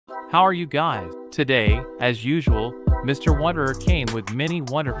How are you guys? Today, as usual, Mr. Wonderer came with many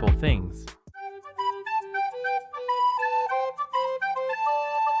wonderful things.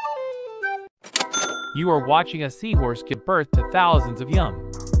 You are watching a seahorse give birth to thousands of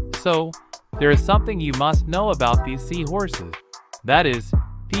young. So, there is something you must know about these seahorses. That is,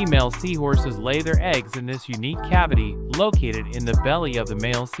 female seahorses lay their eggs in this unique cavity located in the belly of the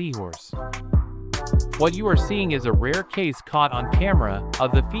male seahorse. What you are seeing is a rare case caught on camera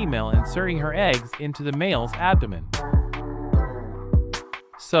of the female inserting her eggs into the male's abdomen.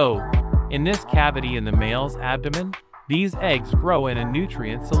 So, in this cavity in the male's abdomen, these eggs grow in a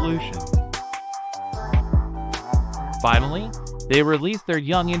nutrient solution. Finally, they release their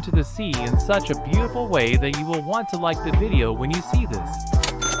young into the sea in such a beautiful way that you will want to like the video when you see this.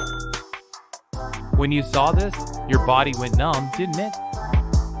 When you saw this, your body went numb, didn't it?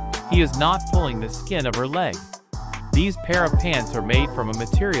 He is not pulling the skin of her leg. These pair of pants are made from a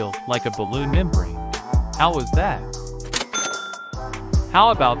material like a balloon membrane. How was that?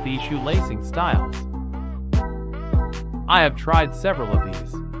 How about these shoelacing styles? I have tried several of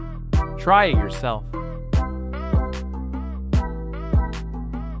these. Try it yourself.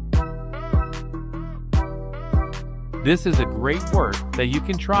 This is a great work that you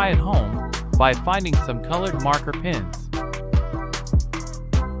can try at home by finding some colored marker pens.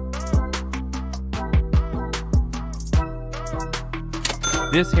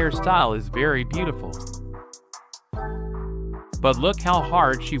 This hairstyle is very beautiful. But look how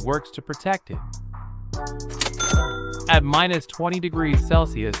hard she works to protect it. At minus 20 degrees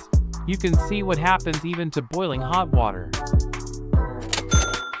Celsius, you can see what happens even to boiling hot water.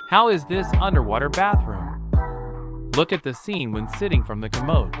 How is this underwater bathroom? Look at the scene when sitting from the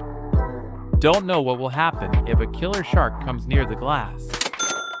commode. Don't know what will happen if a killer shark comes near the glass.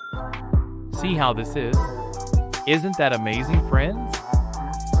 See how this is? Isn't that amazing, friends?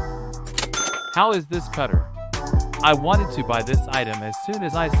 How is this cutter? I wanted to buy this item as soon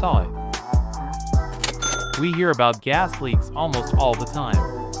as I saw it. We hear about gas leaks almost all the time.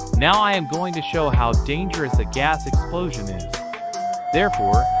 Now I am going to show how dangerous a gas explosion is.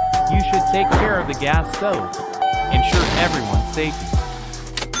 Therefore, you should take care of the gas stove. Ensure everyone's safety.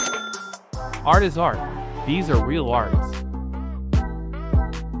 Art is art. These are real arts.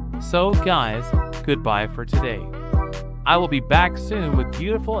 So guys, goodbye for today. I will be back soon with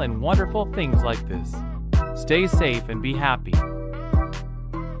beautiful and wonderful things like this. Stay safe and be happy.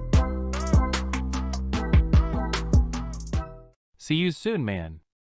 See you soon, man.